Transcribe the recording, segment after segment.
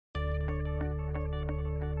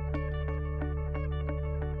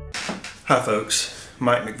Hi folks,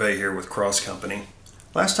 Mike McVay here with Cross Company.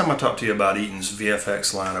 Last time I talked to you about Eaton's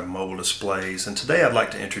VFX line of mobile displays, and today I'd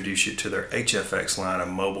like to introduce you to their HFX line of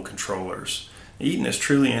mobile controllers. Eaton has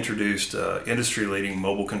truly introduced an industry-leading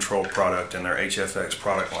mobile control product in their HFX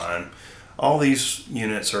product line. All these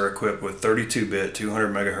units are equipped with 32-bit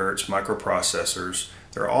 200 MHz microprocessors.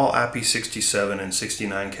 They're all IP67 and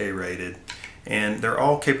 69K rated, and they're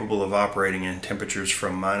all capable of operating in temperatures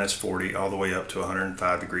from -40 all the way up to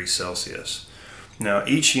 105 degrees Celsius. Now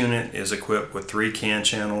each unit is equipped with 3 CAN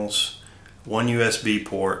channels, 1 USB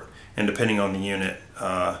port, and depending on the unit,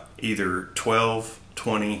 either 12,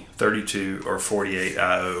 20, 32, or 48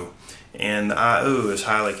 I/O. And the I/O is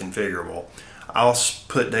highly configurable. I'll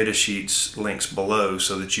put datasheets links below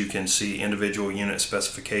so that you can see individual unit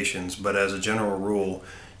specifications, but as a general rule,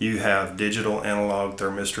 you have digital, analog,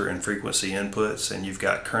 thermistor, and frequency inputs, and you've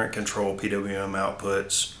got current control PWM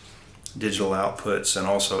outputs, digital outputs, and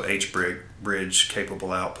also H-bridge capable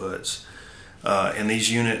outputs. And these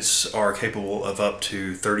units are capable of up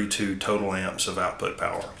to 32 total amps of output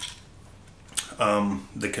power.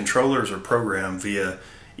 The controllers are programmed via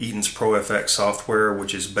Eaton's ProFX software,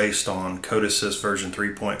 which is based on Code Assist version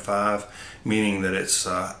 3.5, meaning that it's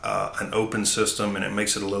an open system and it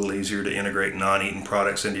makes it a little easier to integrate non-Eaton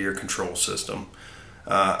products into your control system.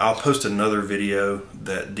 I'll post another video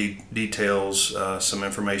that details some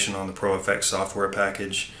information on the ProFX software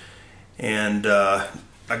package. And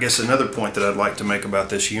I guess another point that I'd like to make about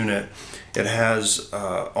this unit, it has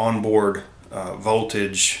onboard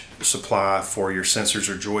voltage supply for your sensors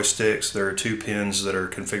or joysticks. There are 2 pins that are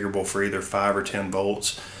configurable for either 5 or 10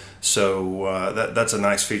 volts. So that's a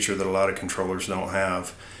nice feature that a lot of controllers don't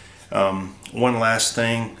have. One last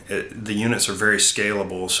thing, the units are very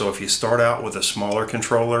scalable. So if you start out with a smaller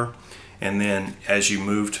controller and then as you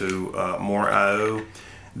move to more I/O,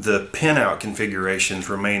 the pinout configurations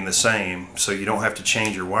remain the same. So you don't have to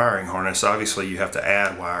change your wiring harness. Obviously you have to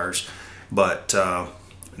add wires, but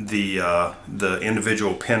the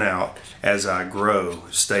individual pinout as I grow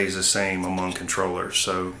stays the same among controllers.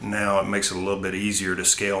 So now it makes it a little bit easier to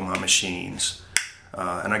scale my machines.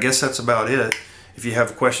 And I guess that's about it. If you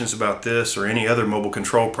have questions about this or any other mobile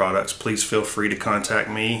control products, please feel free to contact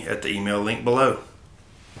me at the email link below.